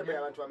 Table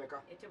y'abantu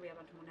bameka? Table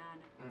y'abantu 8.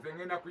 Nze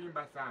ngenda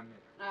kuyimba same.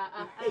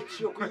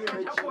 Ekyo okuyimba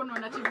ekyo. Takono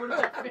na kivulu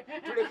kyaffe.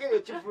 Tulekere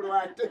ekivulu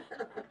ate.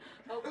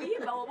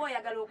 Okuyimba oba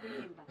oyagala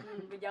okuyimba.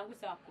 Jangu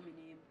saa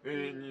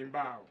 11.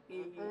 Nyimbaawo.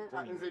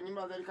 Nze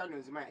nyimba zali kano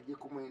nzima yaje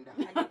kumwenda.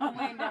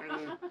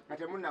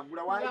 Ate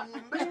munagula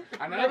wayimbe.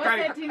 Anaye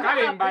kale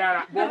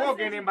embalala. Bw'oba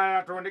ogenda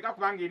embalala tondeka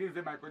kubanga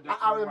erinze Michael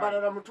Jackson. Awe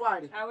embalala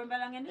mutwale. Awe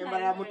embalala ngende.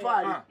 Embalala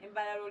mutwale.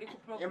 Embalala oli ku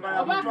program.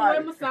 Embalala mutwale.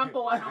 Oba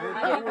musampo wano.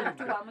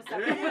 Tuwa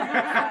musampo.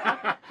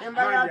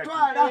 Embalala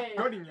twala.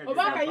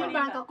 Oba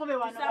kayimba nkakobe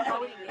wano.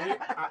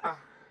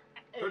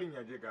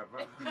 Tolinnya gye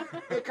gava.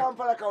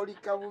 Kampala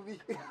kawulika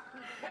bubi.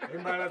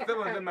 Embalala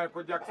sebo nze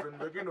Michael Jackson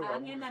begeno babu.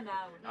 Angenda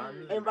naawe.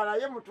 Embala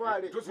ye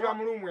mutwale. Tusula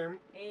mu lumu emu.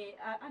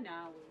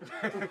 Naawe.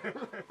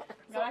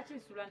 Ngawaki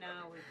nsula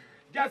naawe.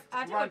 Just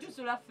ate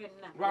tusula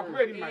ffenna.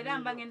 Era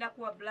mba ngenda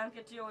kuwa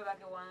blanket yo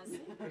webage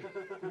wansi.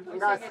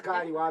 Nga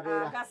sikaali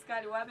wabeera. Nga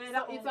sikaali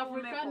wabeera. It's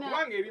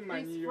Africana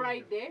this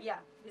Friday. Yeah.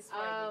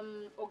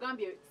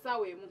 Ogambye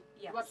saawa emu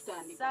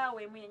batutandika.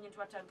 Saawa emu yenye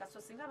twatandika.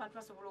 So singa abantu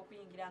basobola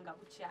okuyingira nga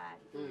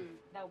bukyali.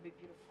 That would be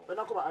beautiful.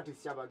 Banako ba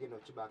artists abagenda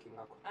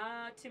okibakingako.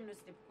 Team no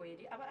step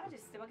kweri. Aba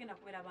artists bagenda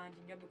kubeera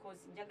bangi nnyo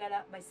because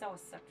njagala by saawa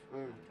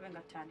 3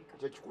 tubenga tutandika.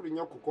 Kyekikulu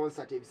nnyo ku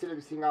concert ebiseera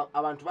bisinga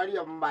abantu bali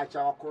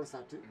abambakyawa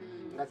concert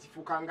nga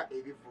zifukanga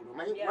ebivulu.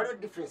 Manyi waliwo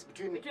difference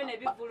between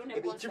ebivulu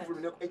ne concert.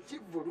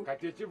 Ekivulu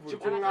kati ekivulu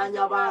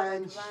kikuŋŋaanya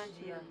bangi.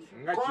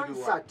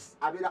 Concert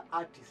abeera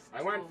artist.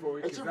 I want for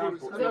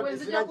example.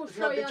 Nzija ku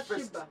show ya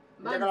Sheebah.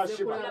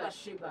 Banze kulaba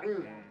Sheebah.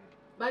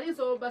 Bali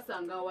nsobola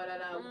basanga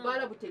awalala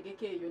bala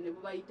butegeke eyo ne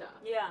bubayita.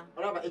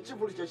 Olaba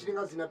ekivulu kyo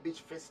kiringa zina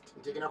beach fest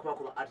ntegena kuba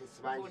kuba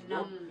artists bangi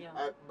nnyo.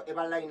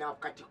 Eba line up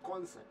kati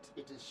concert.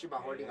 It is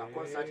Sheebah holding a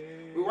concert.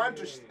 We want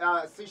to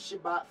see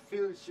Sheebah,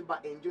 feel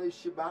Sheebah, enjoy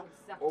Sheebah.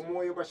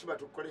 Omwoyo gwa Sheebah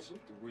tukoleki.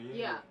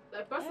 Yeah,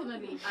 like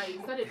personally I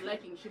started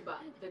liking Sheebah,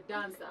 the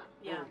dancer.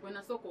 When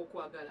I saw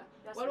okwagala.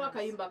 Waliwo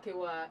akayimba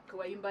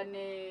kewayimba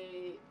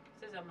ne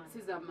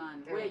Scissor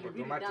Man, where you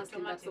really dance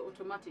in that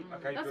automatic.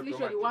 That's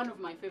literally one of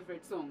my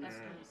favorite songs.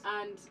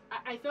 And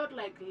I felt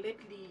like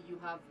lately you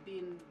have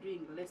been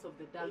doing less of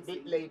the dancing. A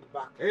bit laid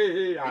back.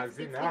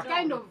 It's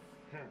kind of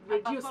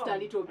reduced a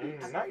little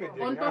bit.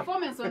 On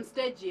performance on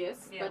stage,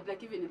 yes, but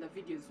like even in the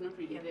video, it's not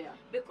really there.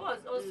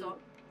 Because also,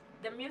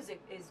 the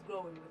music is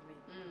growing with me.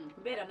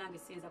 Better nange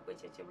sinza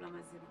kwechechebula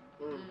mazima.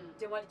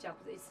 Tewali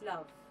chakuza, it's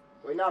love.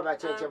 We know about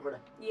chechebula.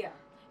 Yeah,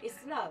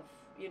 it's love.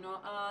 You know,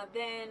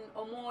 then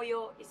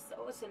Omoyo is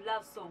also a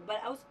love song, but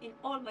also in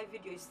all my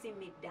videos you see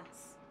me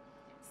dance.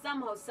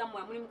 Somehow,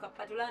 somewhere, mulimu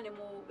kapatulane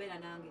mu bela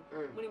nange.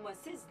 Mulimu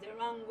says the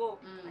rango,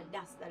 I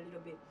danced a little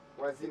bit.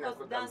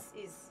 Because dance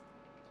is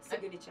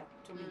signature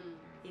to me.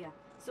 Yeah.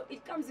 So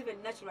it comes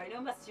even natural.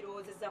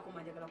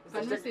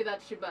 Can you see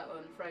that Sheebah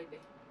on Friday?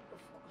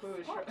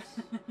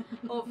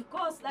 Of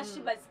course, that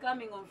Sheebah is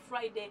coming on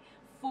Friday,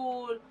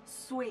 full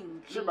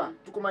swing. Sheebah,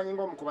 tukumanyi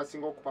ngo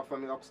mukubasinga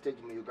okuperforminga ku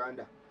stage mu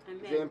Uganda.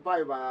 The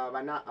empire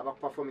bana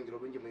abaperforming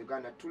obungi mu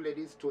Uganda, 2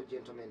 ladies, 2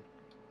 gentlemen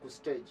ku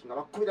stage. Nga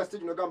bakubira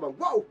stage no gamba,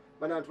 wow!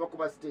 Bana antu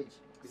bakuba stage.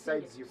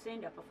 besides you.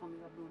 Send a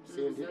performing abroad.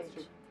 Send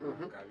it.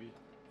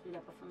 Send a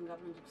performing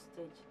abroad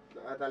stage.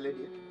 The other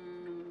lady.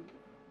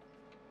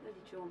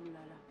 Lady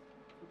Chomulala.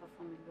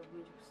 Performing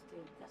abroad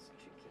stage. That's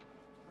tricky.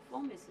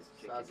 Performance is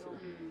tricky.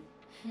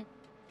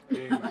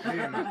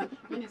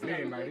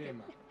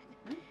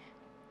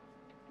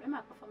 Rema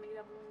performing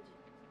abroad.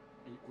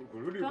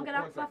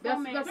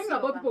 The thing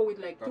about people with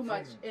like too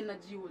much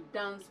energy will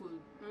dance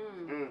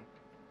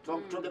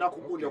Togera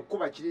kukunya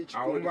kuba kiri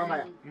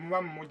kikoma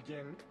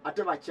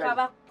ate bachali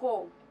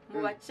kabako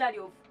mu bachali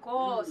of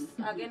course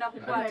agenda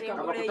kukwata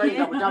engole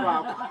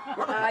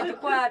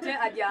ajikwate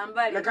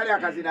ajambale nakali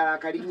akazira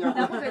akalinya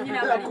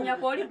nyina akalinya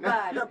poli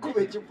bali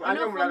nakube chipu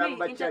ane mulala mu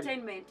bachali.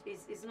 Entertainment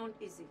is not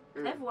easy.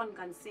 Everyone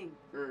can sing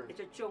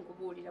ekyo kyonko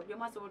bulira byo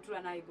maso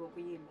butula naye go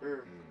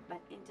kuyimba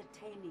but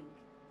entertaining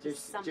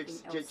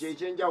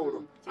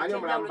chenjawulo ani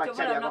omulala mu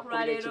bachali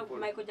abakubira chipu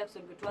Michael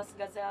Jackson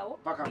betwasigazawo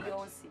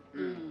Beyonce.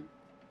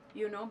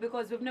 You know,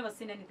 because we've never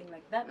seen anything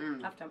like that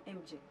after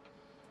MJ.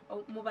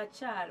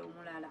 Mubachalo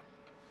mulala.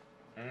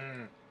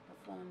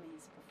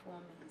 Performance.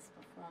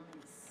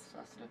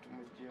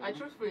 I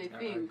truthfully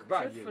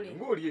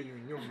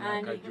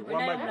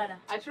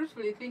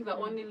think the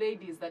only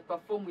ladies that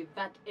perform with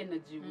that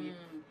energy,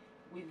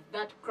 with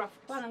that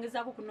craft, are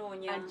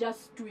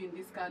just two in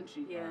this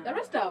country. The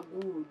rest are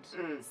good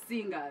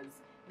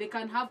singers. They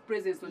can have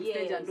presence on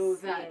stage and all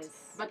that,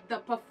 but the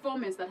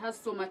performance that has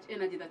so much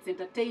energy, that's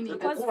entertaining.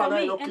 Because for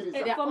me,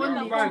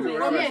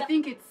 I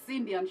think it's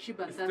Cindy and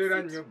Sheebah.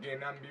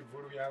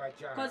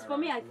 Because for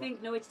me, I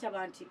think no, it's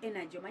about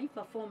energy. My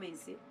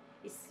performance.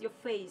 It's your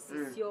face,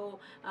 it's your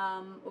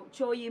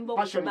choyimbo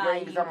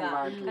kubayinga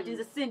kati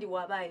nze Cindy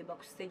wabayimba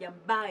ku stage I'm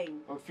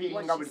buying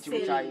feeling nga buli kimu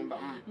kyayimba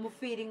mu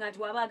feeling ati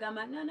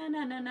wabagamba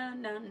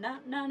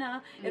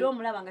na era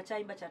omulaba nga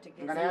kyayimba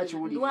kyategeeza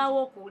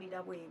ndwawo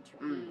okuwulira bwentyo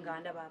nga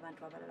ndaba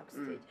abantu abalala ku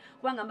stage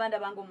kubanga mbanda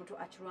bange omuntu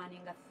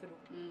achirunninga through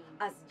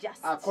as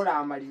just akola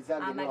amaliza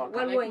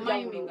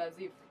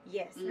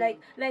yes like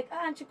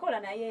nkikola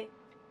naye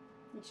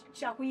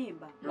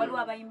kyakuyimba waliwo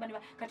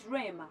abayimba kati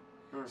Rema.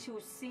 She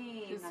will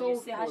sing and you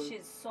see how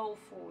she's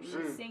soulful.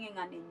 She's singing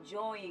and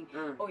enjoying.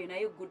 Oh, you know,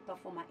 you're a good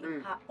performer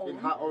in her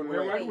own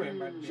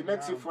way. She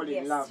makes you fall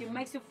in love. She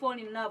makes you fall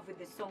in love with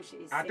the song she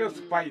is singing. At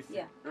spice.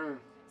 Yeah.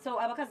 So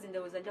abakazi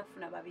ndowooza ajja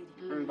kufuna babiri.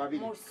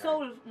 Mu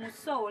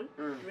soul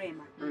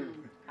Rema.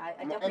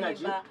 Ajja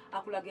kuyimba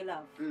akulage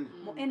love.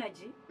 Mu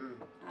energy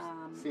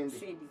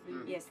Cindy.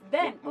 Yes.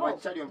 Then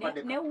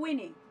ne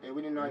Winnie.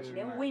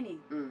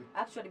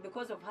 Actually,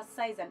 because of her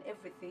size and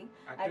everything,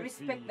 I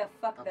respect the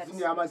fact that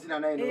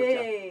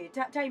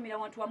time I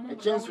want to move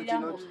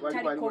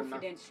tali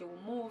confident. She will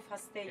move her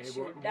stage,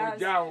 she will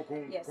dance.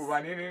 Yes.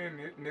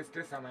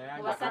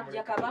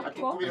 Wasajja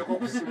kabako.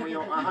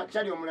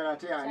 Chali omulala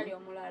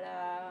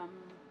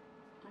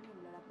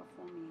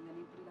performing and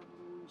impulira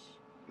bulungi.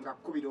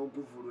 Ngakubira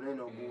oguvulu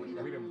nene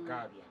oguwulira.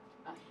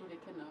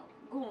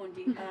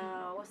 Gundi,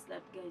 what's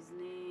that guy's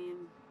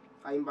name?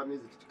 Ayimba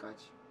music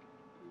kikachi.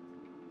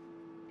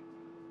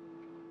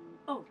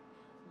 Oh,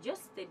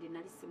 just steady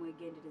nali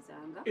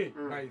simwegenderezanga.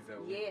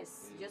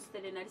 Yes, just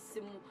steady nali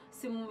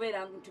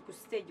simubeera nti ku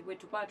stage bwe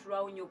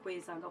tupatulwawo nnyo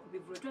okwezanga ku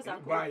bivulu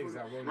twezanga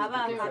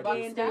abantu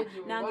agenda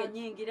nange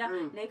nyingira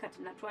naye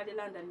kati natwale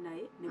London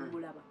naye ne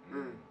mulaba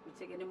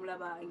ne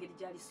mulaba engeri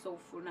gyali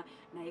soulful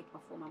naye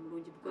performa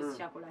mulungi because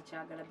kyakola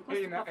kyagala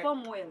because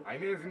perform well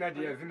ayinezina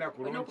gye yazina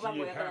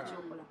kulungi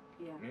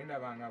nenda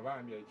banga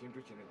bambya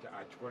ekintu kino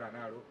akikola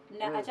nalo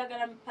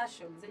akyagala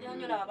passion nze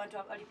nyola abantu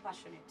abali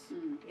passionate.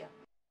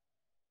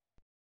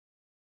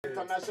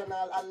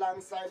 International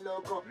alongside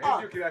local.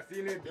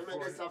 You make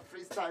this a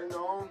freestyle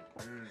now.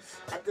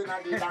 I think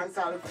I did dance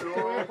all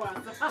flow.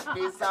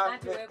 This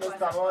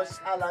Mr. Rush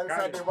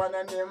alongside the one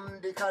and him,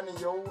 the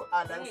Canio,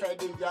 alongside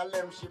the girl,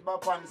 them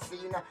Sheebah on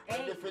scene.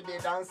 Ready for the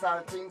dance all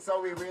thing, so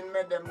we win,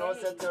 make them know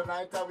say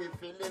tonight we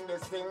feeling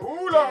this thing.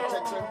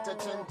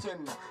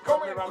 Chin.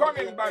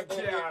 Coming back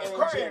here.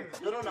 Coming.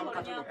 You don't know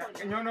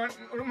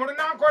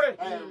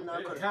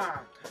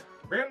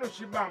Beno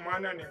Sheebah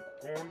mwana ni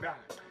kunda.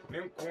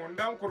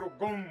 Ninkunda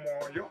nkuruga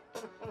omwoyo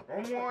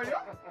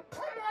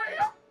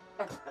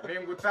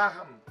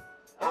ningutahamu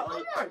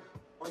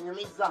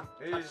onyumiza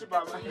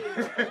Sheebah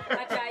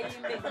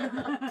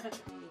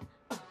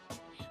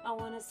I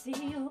wanna see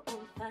you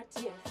on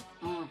 30th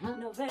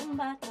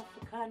November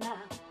Tafukana.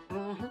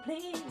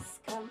 Please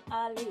come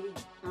early.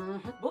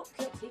 Book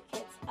your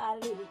tickets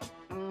early.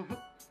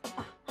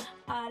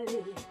 I'm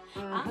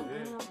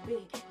gonna be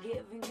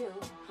giving you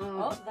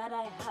all that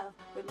I have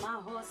with my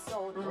whole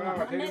soul.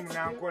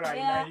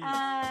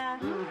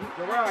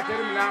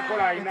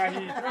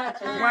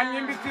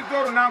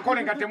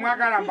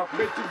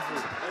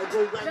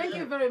 Thank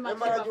you very much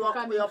for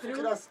coming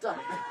through.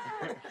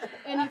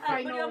 Any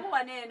final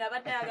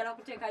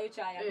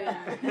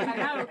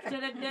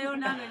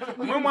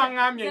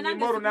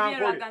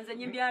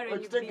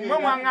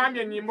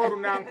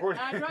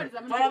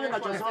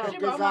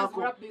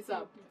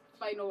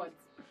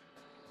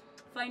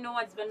final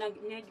words bana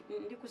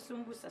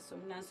ndikusumbusa so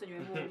nansonyiwe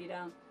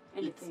muwulira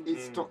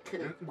it's okay.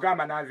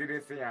 Mugamba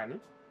nazirese yani.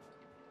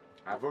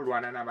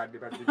 Avolwana nabadde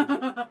bazigi.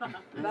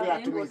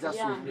 Yatumiza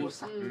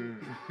sumbusa.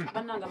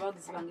 Bananga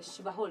bagizi bange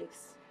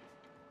Sheebaholics.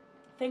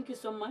 Thank you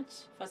so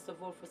much, first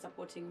of all, for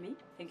supporting me.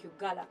 Thank you,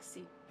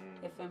 Galaxy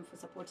FM, for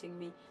supporting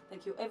me.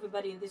 Thank you,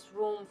 everybody in this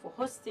room, for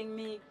hosting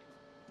me.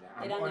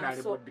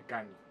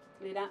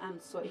 Yeah, I'm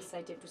so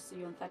excited to see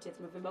you on 30th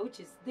November, which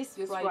is this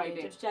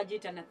Friday. To charge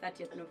it on the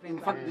 30th November. In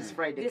fact, this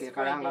Friday. This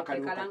Friday,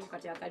 Kalangu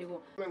kati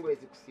akaliwo.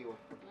 Mwezi kusiwa.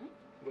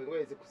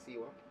 Mwezi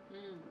kusiwa.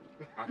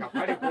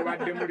 Akapale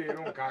kubadde mu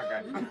leero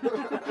nkaaga.